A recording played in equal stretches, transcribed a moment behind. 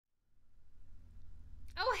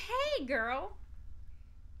Hey, girl.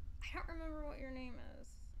 I don't remember what your name is.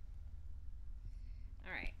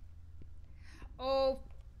 Alright. Oh,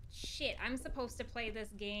 shit. I'm supposed to play this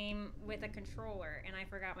game with a controller, and I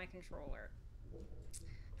forgot my controller.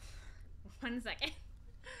 1 second.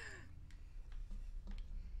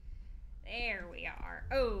 There we are.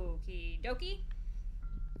 Okie dokie.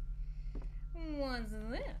 What's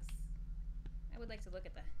this? I would like to look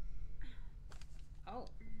at the... Oh.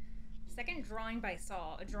 Second drawing by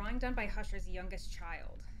Saul. A drawing done by Husher's youngest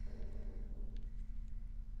child.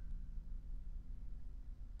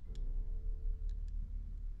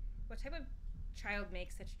 What type of child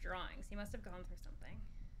makes such drawings? He must have gone through something.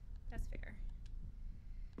 That's fair.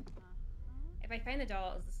 If I find the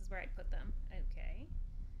dolls, this is where I'd put them. Okay.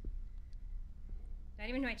 Not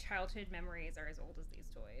even my childhood memories are as old as these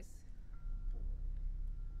toys.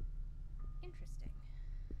 Interesting.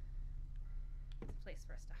 It's a place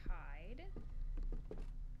for us to hide.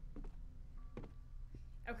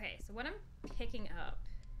 Okay, so what I'm picking up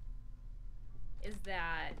is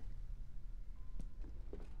that...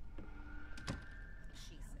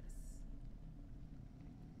 Jesus.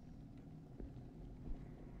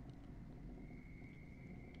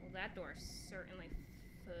 Well, that door certainly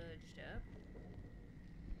fudged up.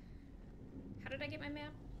 How did I get my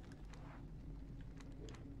map?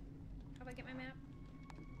 How do I get my map?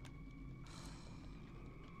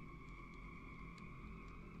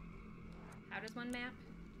 How does one map?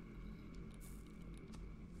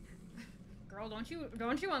 Girl, don't you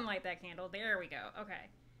unlight that candle. There we go. Okay.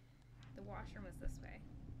 The washroom is this way.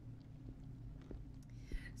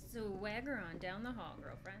 Swagger on down the hall,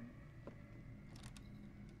 girlfriend.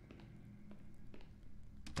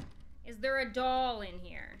 Is there a doll in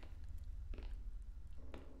here?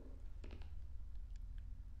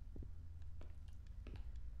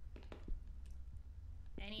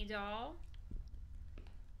 Any doll?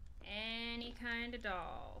 Any kind of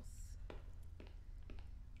dolls?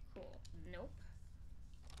 Cool. Nope.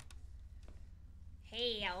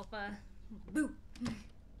 Hey, Alpha. Boo!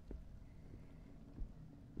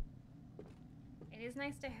 It is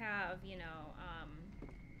nice to have, you know,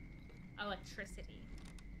 electricity.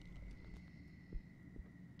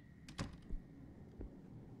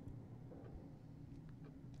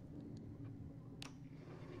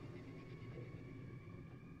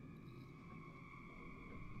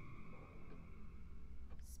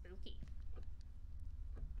 Spooky.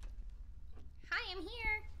 Hi, I'm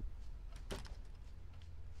here!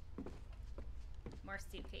 More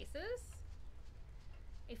suitcases.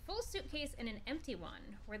 A full suitcase and an empty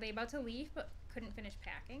one. Were they about to leave but couldn't finish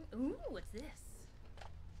packing? Ooh, what's this?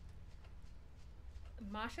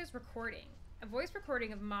 Masha's recording. A voice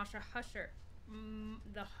recording of Masha Husher. A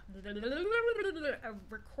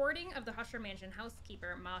recording of the Husher Mansion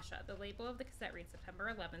housekeeper, Masha. The label of the cassette reads September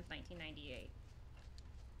 11th, 1998.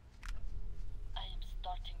 I am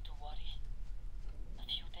starting to worry. A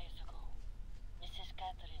few days ago, Mrs.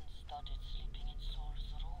 Catherine started sleeping in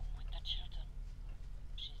Saul's room with the children.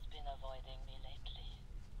 She's been avoiding me lately.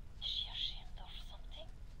 Is she ashamed or something?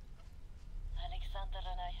 Alexander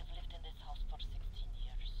and I have lived in this house for 16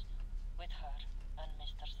 years, with her and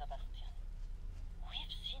Mr. Sebastian.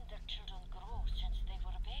 We've seen their children grow since they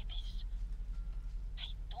were babies.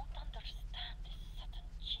 I don't understand this sudden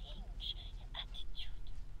change in attitude.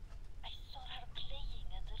 I saw her playing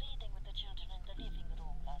and reading with the children in the living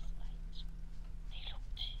room last night. They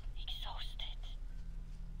looked exhausted.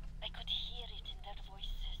 I could hear it in their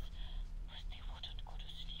voices, but they wouldn't go to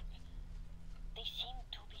sleep. They seemed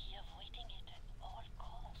to be avoiding it at all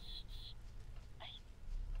costs. I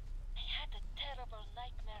had a terrible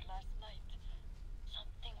nightmare last night.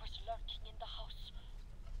 Something was lurking in the house.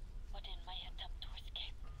 But in my attempt to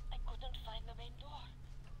escape, I couldn't find the main door.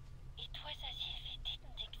 It was as if it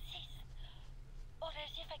didn't exist. Or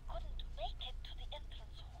as if I couldn't make it to the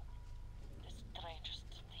entrance hall. The strangest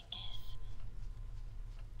thing is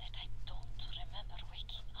that I don't remember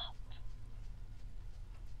waking up.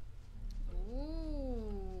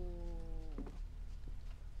 Ooh.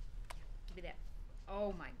 Give me that.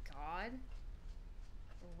 Oh my god.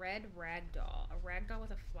 Red ragdoll. A ragdoll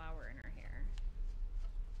with a flower in her hair.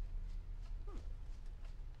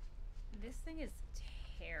 This thing is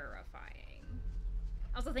terrifying.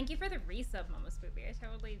 Also, thank you for the resub, Mama Spoopy. I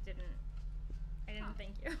totally didn't... I didn't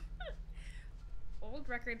thank you. Old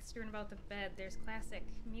records strewn about the bed. There's classic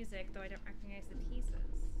music, though I don't recognize the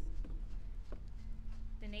pieces.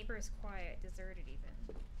 The neighbor is quiet, deserted even.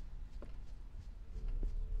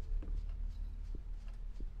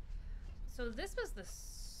 So this was the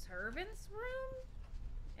servants' room?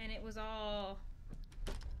 And it was all...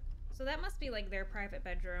 So that must be like their private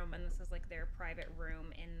bedroom, and this is like their private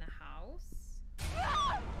room in the house.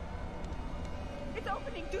 It's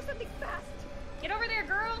opening! Do something fast! Get over there,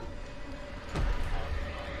 girl!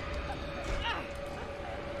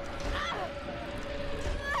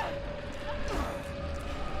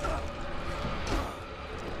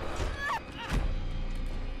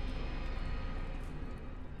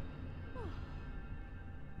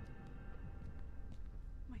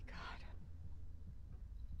 My God.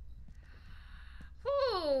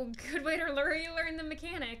 Ooh, good way to learn the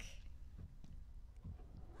mechanic.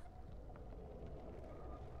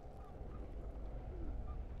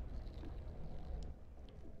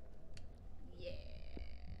 Yeah,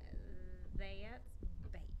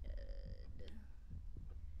 that's bad.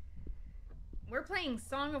 We're playing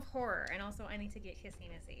Song of Horror, and also I need to get Kissy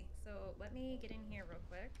Missy. So let me get in here real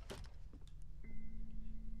quick.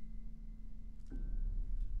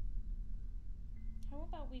 How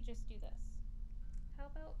about we just do this? How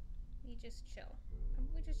about we just chill? How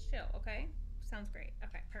about we just chill, okay? Sounds great.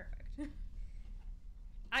 Okay, perfect.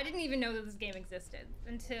 I didn't even know that this game existed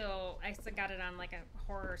until I got it on like a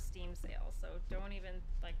horror Steam sale. So don't even,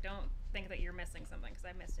 like, don't think that you're missing something, because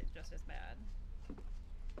I missed it just as bad.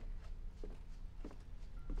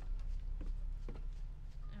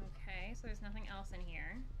 Okay, so there's nothing else in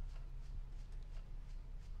here.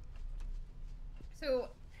 So,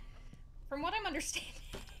 from what I'm understanding,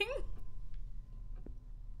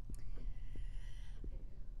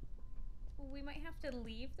 we might have to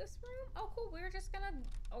leave this room. Oh, cool. We're just gonna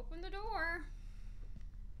open the door.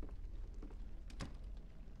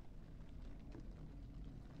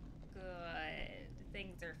 Good.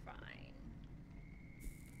 Things are fine.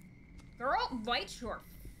 Girl, light your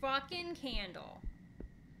fucking candle.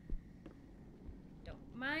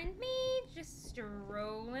 Don't mind me, just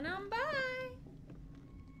strolling on by.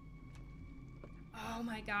 Oh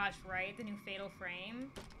my gosh, right? The new Fatal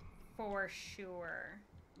Frame? For sure.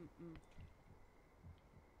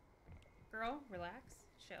 Girl, relax,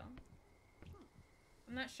 chill.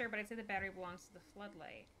 I'm not sure, but I'd say the battery belongs to the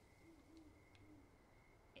floodlight.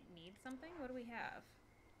 It needs something? What do we have?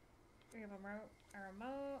 We have a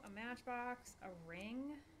remote, a matchbox, a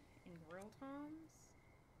ring, and grill tongs.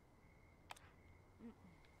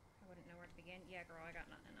 I wouldn't know where to begin. Yeah, girl, I got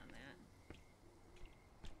nothing on that.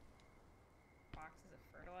 Boxes of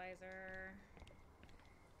fertilizer.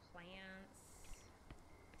 Plants.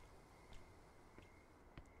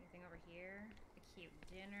 Anything over here? A cute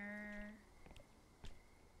dinner.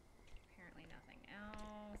 Apparently nothing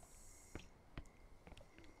else.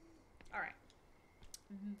 Alright.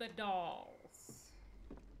 The dolls.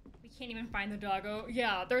 We can't even find the doggo.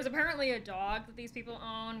 Yeah, there's apparently a dog that these people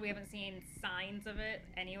own. We haven't seen signs of it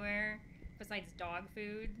anywhere besides dog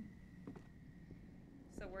food.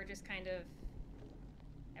 So we're just kind of...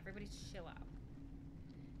 Everybody chill out.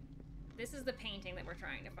 This is the painting that we're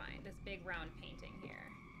trying to find. This big round painting here.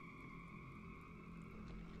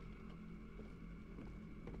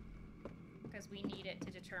 Because we need it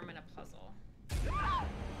to determine a puzzle.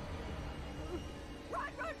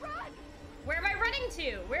 Run, run, run! Where am I running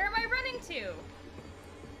to? Where am I running to?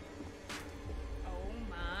 Oh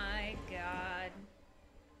my god.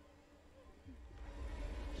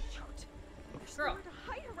 Shoot! There's Girl. nowhere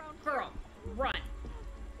to hide around Girl, run.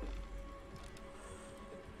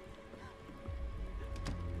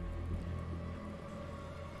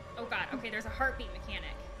 Oh god, okay, there's a heartbeat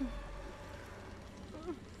mechanic.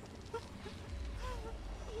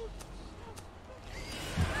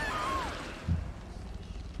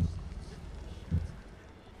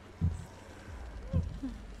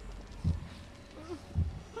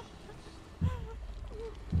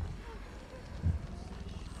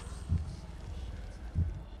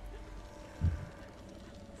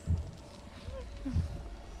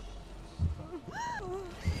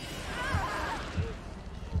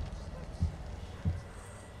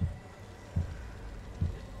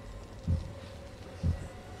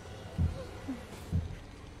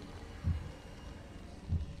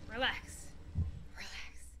 Relax.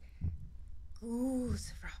 Relax.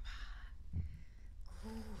 Goose rubber.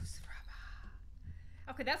 Goose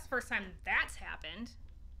rubber. Okay, that's the first time that's happened.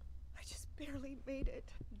 I just barely made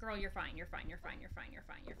it. Girl, you're fine. You're fine. You're fine. You're fine. You're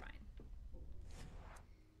fine. You're fine.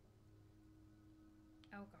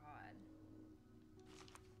 Oh god.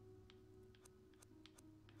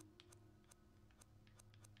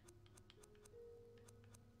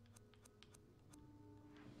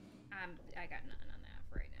 I got nothing on that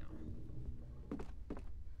for right now.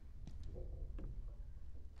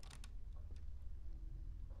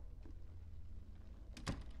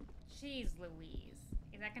 Jeez Louise.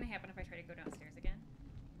 Is that gonna happen if I try to go downstairs again?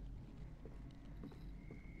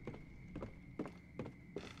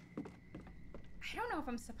 I don't know if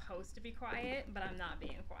I'm supposed to be quiet, but I'm not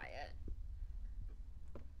being quiet.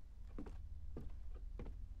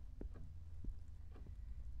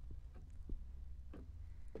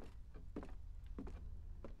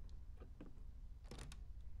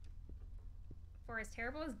 For as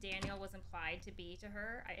terrible as Daniel was implied to be to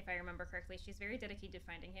her, if I remember correctly, she's very dedicated to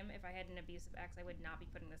finding him. If I had an abusive ex, I would not be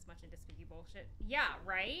putting this much into spooky bullshit. Yeah,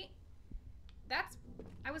 right?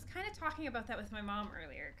 I was kind of talking about that with my mom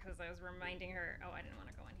earlier, because I was reminding her, oh, I didn't want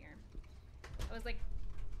to go in here. I was like,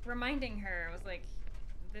 reminding her, I was like,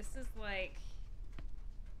 this is like,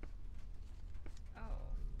 oh,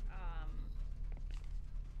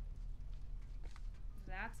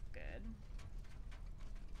 that's good.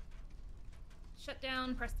 Shut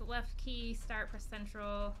down, press the left key, start, press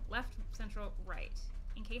central, left, central, right.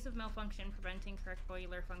 In case of malfunction preventing correct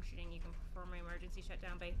boiler functioning, you can perform an emergency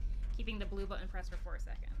shutdown by keeping the blue button pressed for 4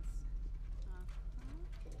 seconds.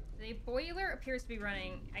 The boiler appears to be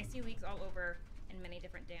running. I see leaks all over in many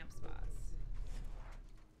different damp spots.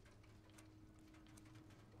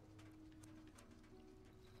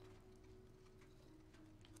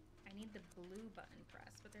 I need the blue button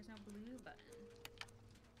pressed, but there's no blue button.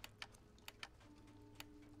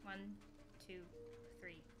 1, 2,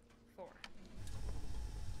 3, 4.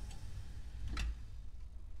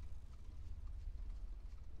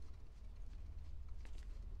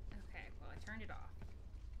 Okay, well, I turned it off.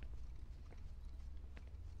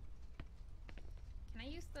 Can I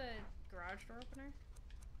use the garage door opener?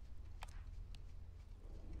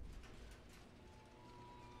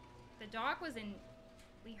 The dog was in...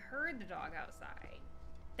 We heard the dog outside.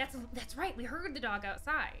 That's right, we heard the dog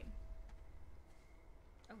outside.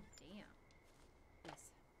 Oh, damn.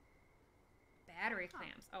 Yes. Battery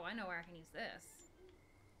clamps. Oh, I know where I can use this.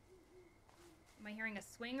 Am I hearing a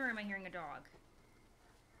swing or am I hearing a dog?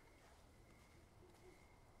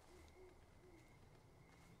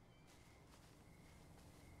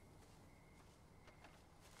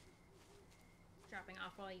 Dropping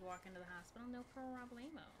off while you walk into the hospital? No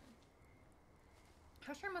problemo.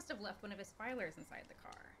 Husher must have left one of his filers inside the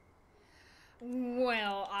car.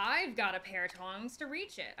 Well, I've got a pair of tongs to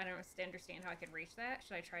reach it. I don't understand how I could reach that.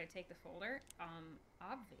 Should I try to take the folder?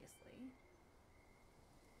 Obviously.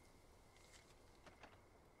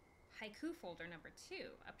 Haiku folder number 2.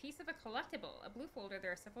 A piece of a collectible. A blue folder.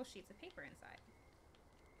 There are several sheets of paper inside.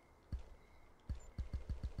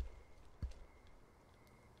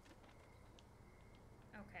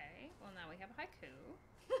 Okay, well now we have a haiku.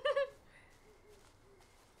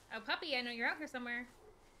 Oh, puppy, I know you're out here somewhere.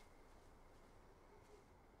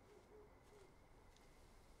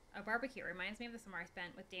 A barbecue reminds me of the summer I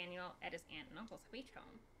spent with Daniel at his aunt and uncle's beach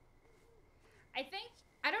home. I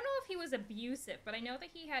don't know if he was abusive, but I know that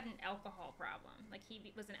he had an alcohol problem. Like,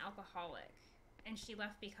 he was an alcoholic, and she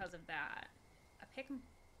left because of that. A pick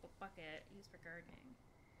bucket used for gardening.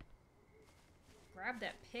 Grab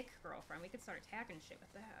that pick, girlfriend. We could start attacking shit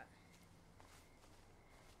with that.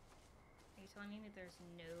 Are you telling me that there's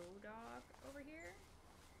no dog over here?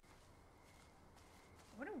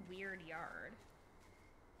 What a weird yard.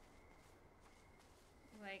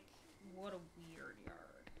 Like, what a weird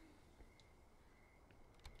yard.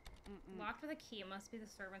 Locked with a key. It must be the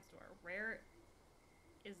servant's door. Rare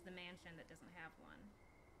is the mansion that doesn't have one.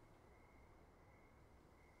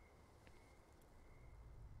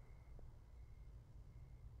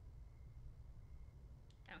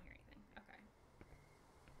 I don't hear anything. Okay.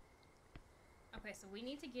 Okay, so we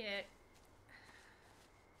need to get...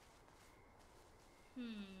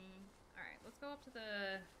 Alright, let's go up to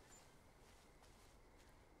the...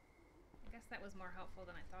 I guess that was more helpful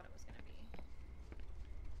than I thought it was going to be.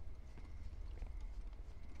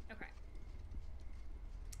 Okay.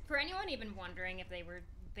 For anyone even wondering if they would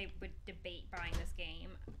debate buying this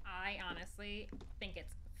game, I honestly think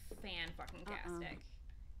it's fan-fucking-tastic.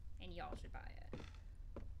 And y'all should buy it.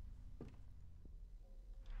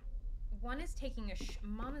 Mom is taking a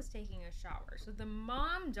shower. So the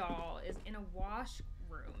mom doll is in a wash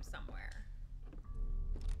room somewhere.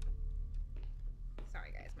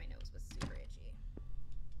 Sorry guys, my nose was super itchy.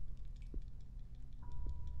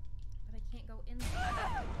 But I can't go in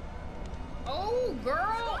there. Oh,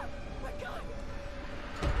 girl! Oh my God!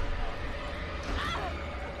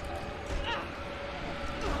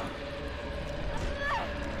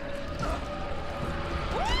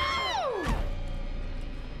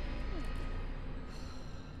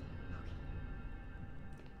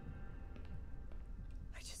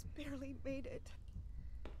 I just barely made it.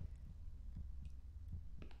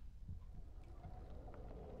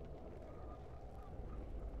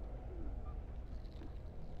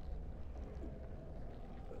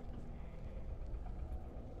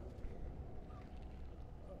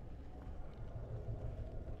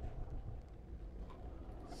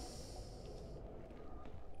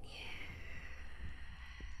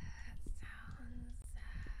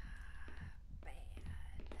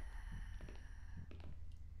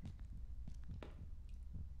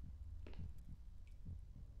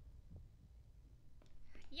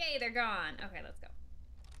 Yay, they're gone. Okay, let's go.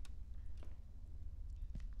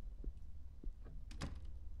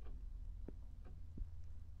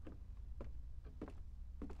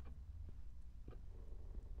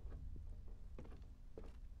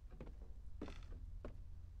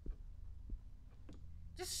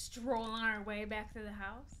 Just strolling our way back to the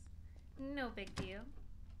house. No big deal.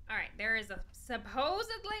 Alright, there is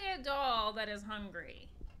supposedly a doll that is hungry.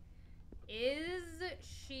 Is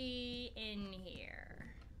she in here?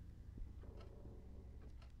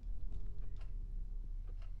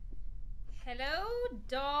 Hello,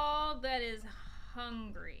 doll that is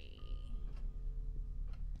hungry.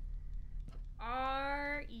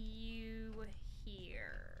 Are you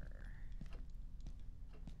here?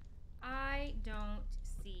 I don't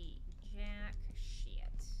see jack shit.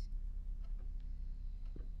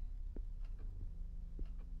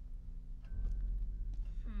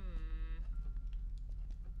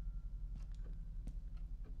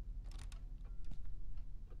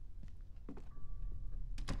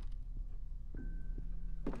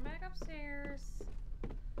 I'm back upstairs.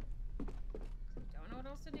 Don't know what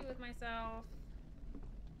else to do with myself.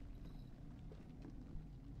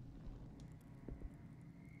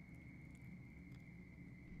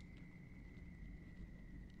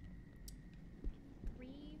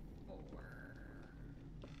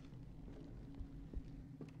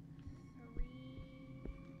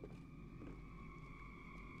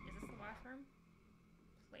 Washroom?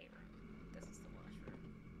 Playroom. This is the washroom.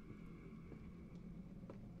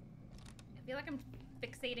 I feel like I'm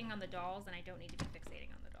fixating on the dolls and I don't need to be fixating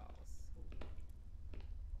on the dolls.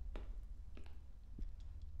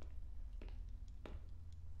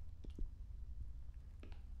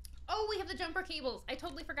 Oh, we have the jumper cables. I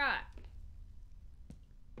totally forgot.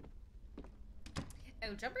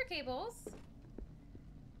 Oh, jumper cables.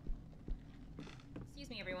 Excuse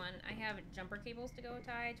me, everyone. I have jumper cables to go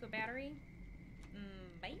tie to a battery.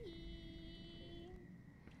 Bye.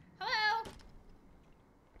 Hello.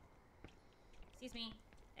 Excuse me.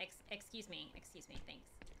 Excuse me. Excuse me. Thanks.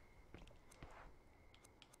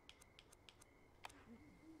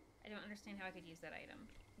 I don't understand how I could use that item.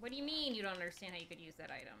 What do you mean you don't understand how you could use that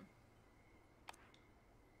item?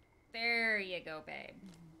 There you go, babe.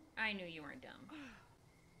 I knew you weren't dumb.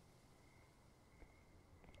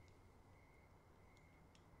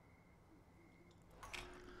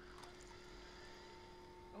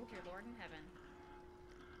 Oh, dear Lord in heaven.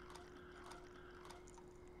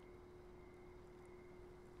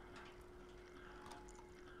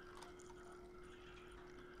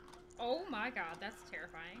 Oh my god, that's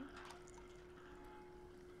terrifying.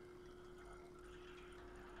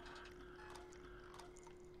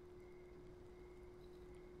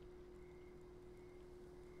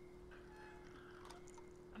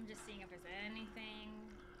 I'm just seeing if there's anything.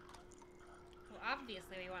 Well,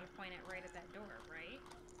 obviously we want to point it right at that door, right?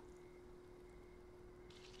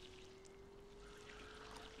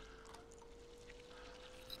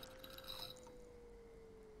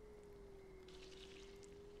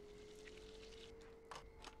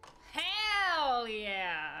 Hell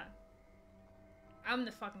yeah! I'm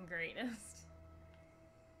the fucking greatest.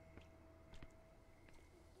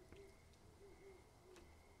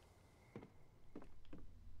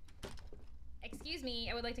 Excuse me,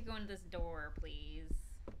 I would like to go into this door, please.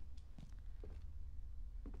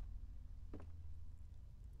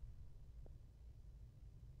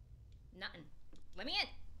 Nothing. Let me in.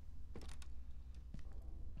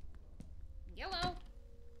 Yellow.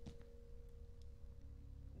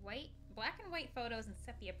 White, black and white photos and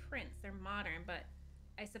sepia prints. They're modern, but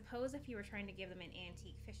I suppose if you were trying to give them an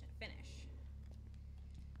antique finish.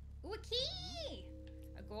 Ooh, a key!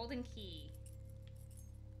 A golden key.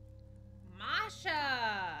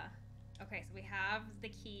 Masha! Okay, so we have the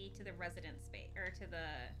key to the residence space, or to the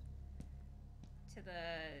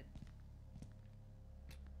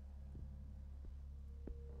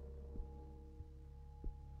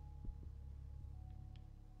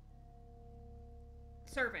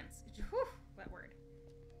servants. Whew, that word.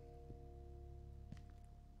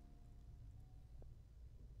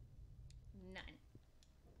 None.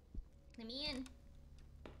 Let me in.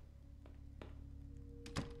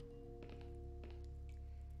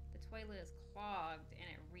 The toilet is clogged and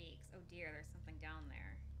it reeks. Oh dear, there's something down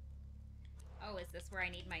there. Oh, is this where I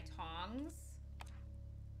need my tongs?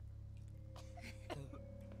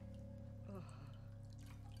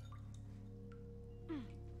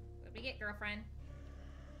 What'd we get, girlfriend?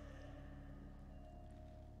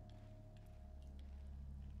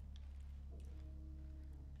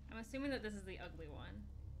 I'm assuming that this is the ugly one.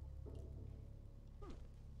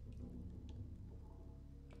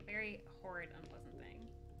 Very horrid, unpleasant thing.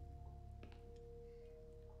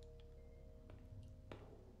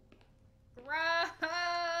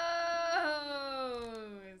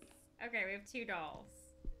 2 dolls.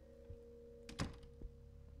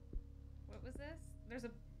 What was this? There's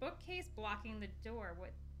a bookcase blocking the door.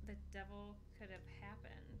 What the devil could have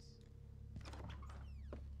happened?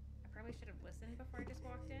 I probably should have listened before I just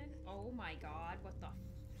walked in. Oh my god, what the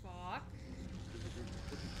fuck?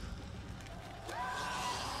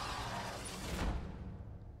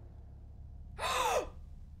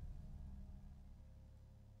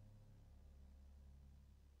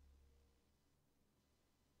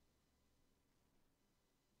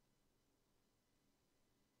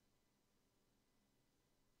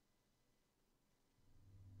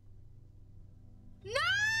 No!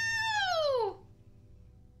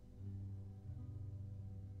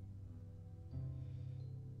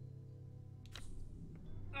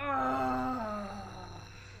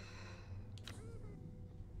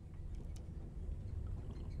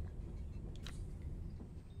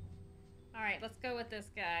 Alright, let's go with this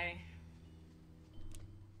guy.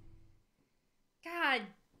 God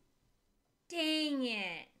dang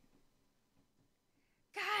it.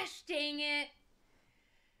 Gosh dang it.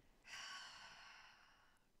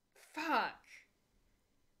 Fuck.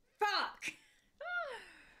 Fuck.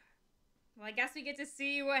 Well, I guess we get to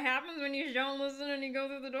see what happens when you don't listen and you go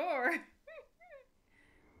through the door.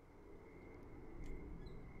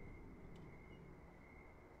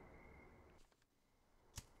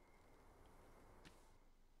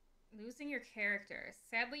 Losing your character.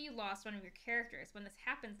 Sadly, you lost one of your characters. When this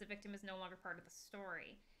happens, the victim is no longer part of the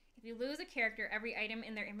story. If you lose a character, every item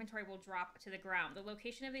in their inventory will drop to the ground. The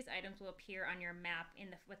location of these items will appear on your map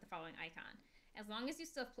with the following icon. As long as you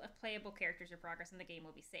still have playable characters, your progress in the game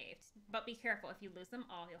will be saved. But be careful, if you lose them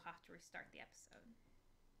all, you'll have to restart the episode.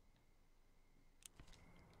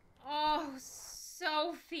 Oh,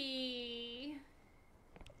 Sophie.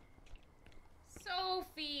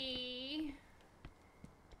 Sophie.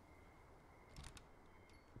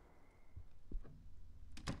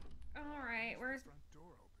 Alright, where's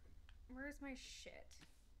my shit?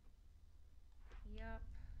 Yup.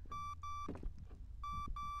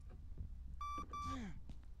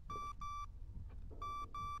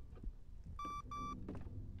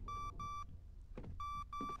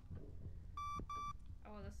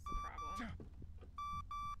 Oh, this is a problem.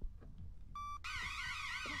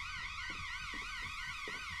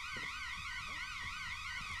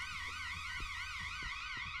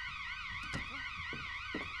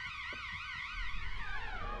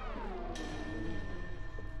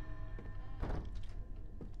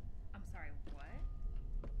 I'm sorry, what?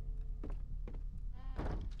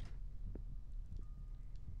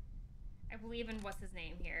 I believe in what's his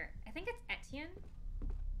name here. I think it's Etienne.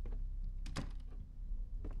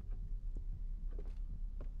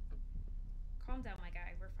 Calm down, my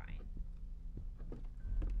guy. We're fine.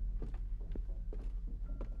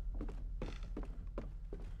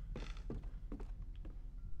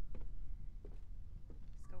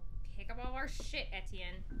 Let's go pick up all our shit,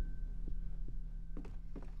 Etienne.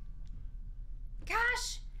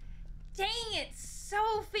 Gosh! Dang it,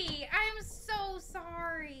 Sophie! I'm so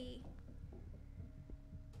sorry.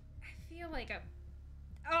 I feel like a...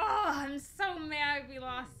 Oh, I'm so mad we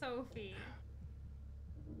lost Sophie.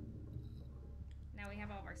 Now we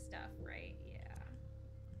have all of our stuff, right? Yeah.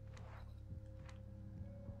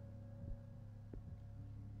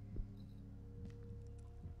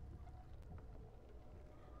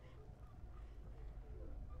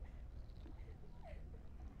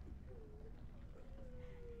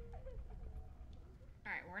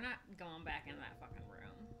 Alright, we're not going back into that fucking room.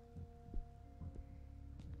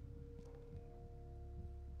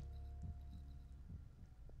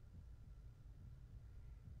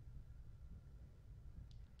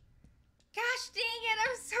 Gosh dang it,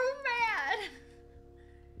 I'm so mad!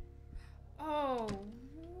 Oh,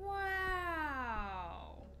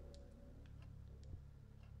 wow.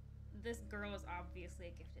 This girl is obviously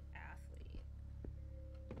a gifted athlete.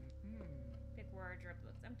 Big wardrobe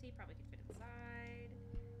looks empty, probably could fit inside.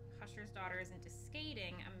 Husher's daughter is into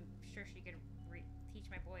skating. I'm sure she could teach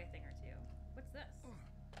my boy a thing or two. What's this?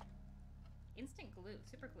 Instant glue,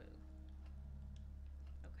 super glue.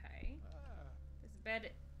 Okay. This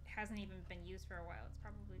bed hasn't even been used for a while. It's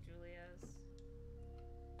probably Julia's.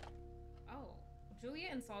 Oh, Julia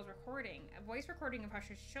and Saul's recording. A voice recording of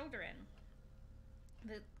Husher's children.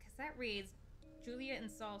 The cassette reads, Julia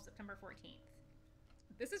and Saul, September 14th.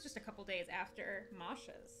 This is just a couple days after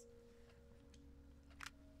Masha's.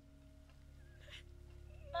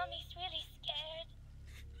 Mommy's really scared.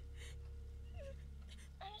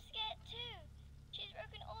 I'm scared too. She's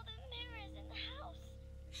broken all the mirrors in the house.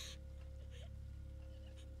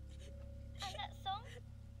 And that song?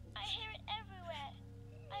 I hear it everywhere.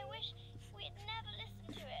 I wish we'd never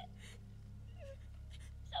listened to it.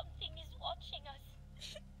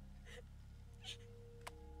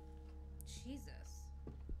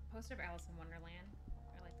 poster of Alice in Wonderland.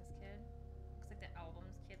 I like this kid. Looks like the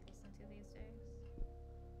albums kids listen to these days.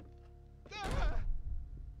 Ah!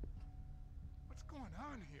 What's going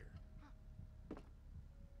on here?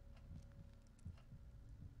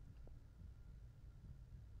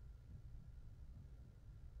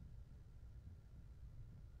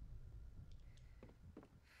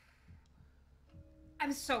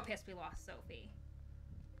 I'm so pissed we lost Sophie.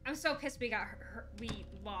 I'm so pissed we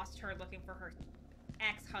lost her looking for her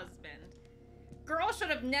ex-husband. Girl should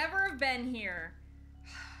have never have been here.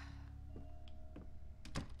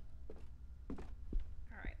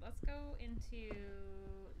 Alright, let's go into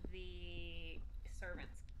the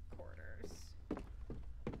servants' quarters.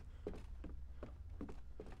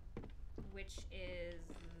 Which is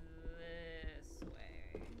this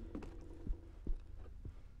way.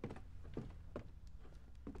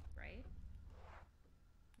 Right?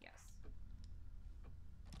 Yes.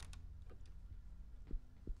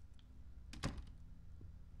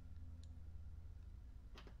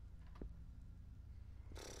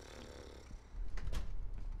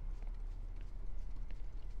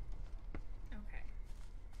 Okay.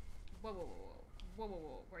 Whoa, whoa, whoa, whoa. Whoa, whoa,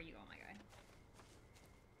 whoa. Where are you going, my guy?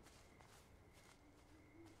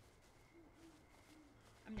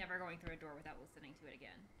 I'm never going through a door without listening to it again.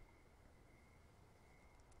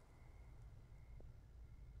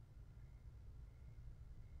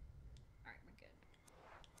 Alright, we're good.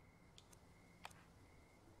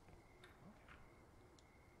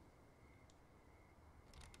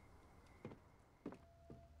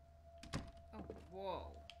 Oh, whoa.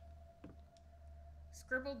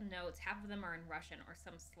 Scribbled notes, half of them are in Russian or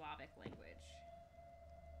some Slavic language.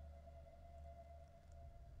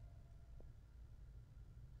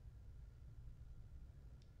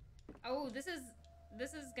 Oh,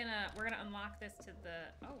 we're gonna unlock this to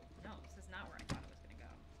the, oh, no, this is not where I thought it was gonna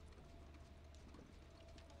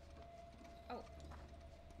go. Oh.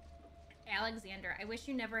 Alexander, I wish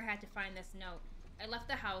you never had to find this note. I left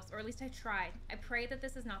the house, or at least I tried. I pray that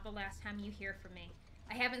this is not the last time you hear from me.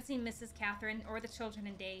 I haven't seen Mrs. Catherine or the children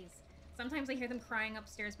in days. Sometimes I hear them crying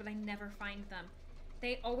upstairs, but I never find them.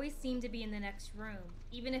 They always seem to be in the next room,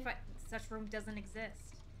 even if such room doesn't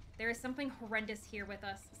exist. There is something horrendous here with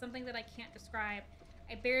us, something that I can't describe.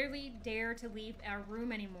 I barely dare to leave our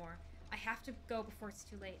room anymore. I have to go before it's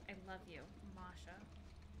too late. I love you, Masha.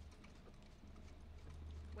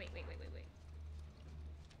 Wait.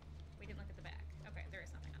 We didn't look at the back. Okay, there is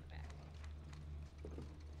something on the back.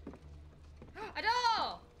 A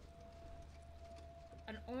doll!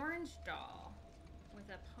 An orange doll with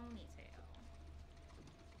a ponytail.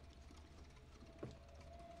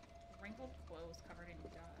 Wrinkled clothes covered in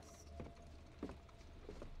dust.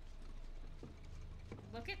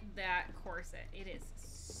 Look at that corset. It is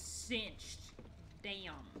cinched.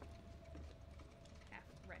 Damn.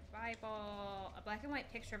 Half-read Bible. A black and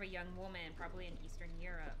white picture of a young woman, probably in Eastern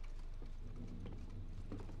Europe.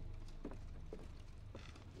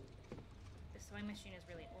 The sewing machine is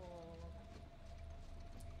really old.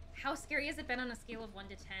 How scary has it been on a scale of 1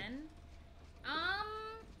 to 10?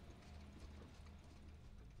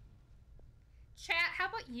 Chat, how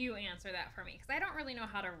about you answer that for me? Because I don't really know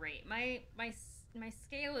how to rate. My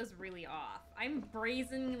scale is really off. I'm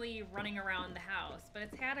brazenly running around the house, but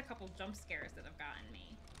it's had a couple jump scares that have gotten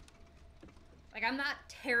me. Like, I'm not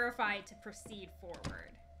terrified to proceed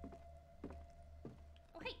forward.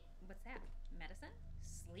 Oh, hey, what's that? Medicine?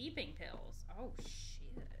 Sleeping pills. Oh,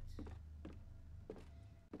 shit.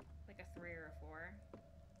 Like a 3 or a 4.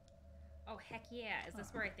 Oh, heck yeah. Is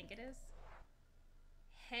this where I think it is?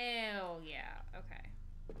 Hell yeah. Okay.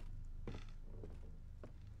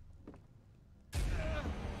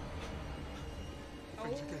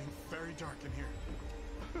 Things are getting very dark in here.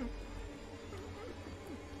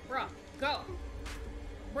 Bruh, go.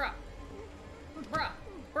 Bruh.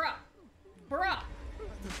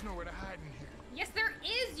 There's nowhere to hide in here. Yes, there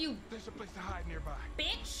is, you There's a place to hide nearby.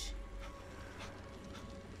 bitch.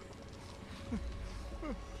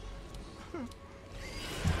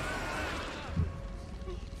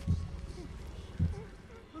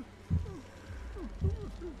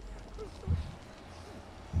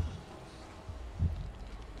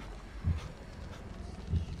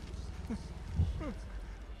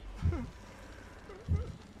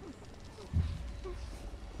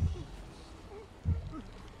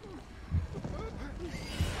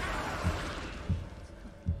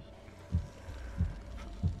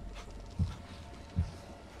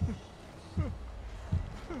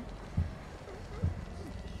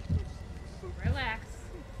 Relax.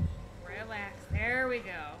 Relax. There we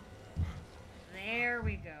go. There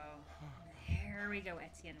we go. There we go,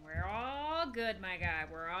 Etienne. We're all good, my guy.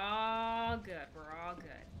 We're all good. We're all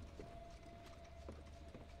good.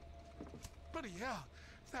 Bloody hell,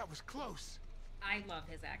 that was close. I love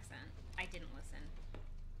his accent. I didn't listen.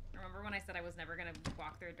 Remember when I said I was never gonna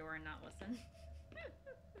walk through a door and not listen?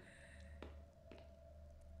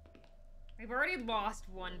 We've already lost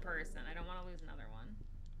one person. I don't want to lose another one.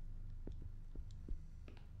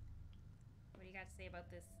 What do you got to say about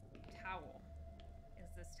this towel? Is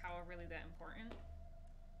this towel really that important?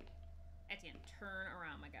 Etienne, turn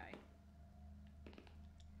around, my guy.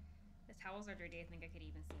 The towels are dirty. I think I could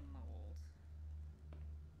even see mold.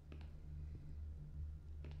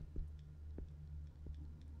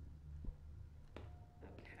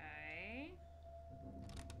 Okay.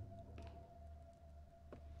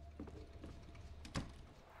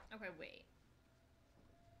 Okay, wait.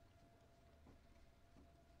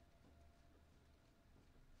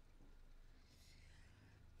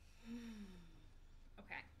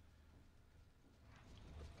 Okay.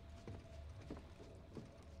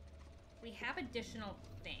 We have additional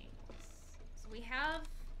things. So we have...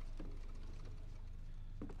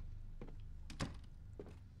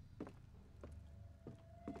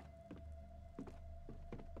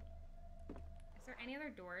 Is there any other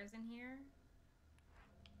doors in here?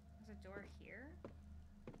 There's a door here?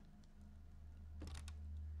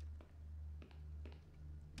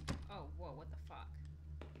 Oh, whoa, what the fuck?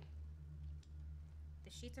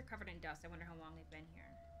 The sheets are covered in dust. I wonder how long they've been here.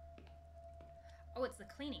 Oh, it's the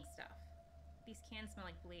cleaning stuff. These cans smell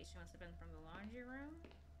like bleach. It must have been from the laundry room.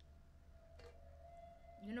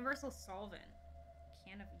 Universal solvent.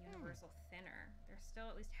 Can of universal thinner. There's still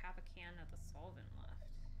at least half a can of the solvent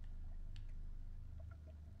left.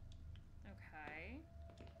 Okay.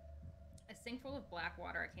 A sink full of black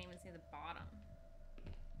water. I can't even see the bottom.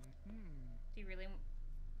 Do you really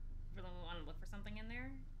want to look for something in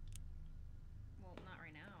there? Well, not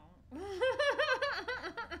right now.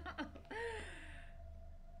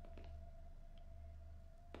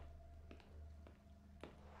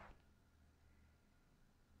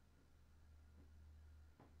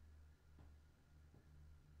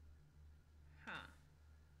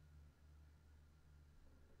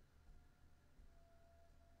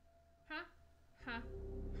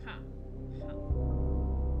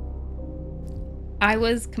 I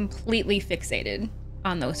was completely fixated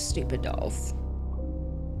on those stupid dolls.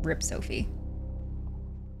 Rip Sophie.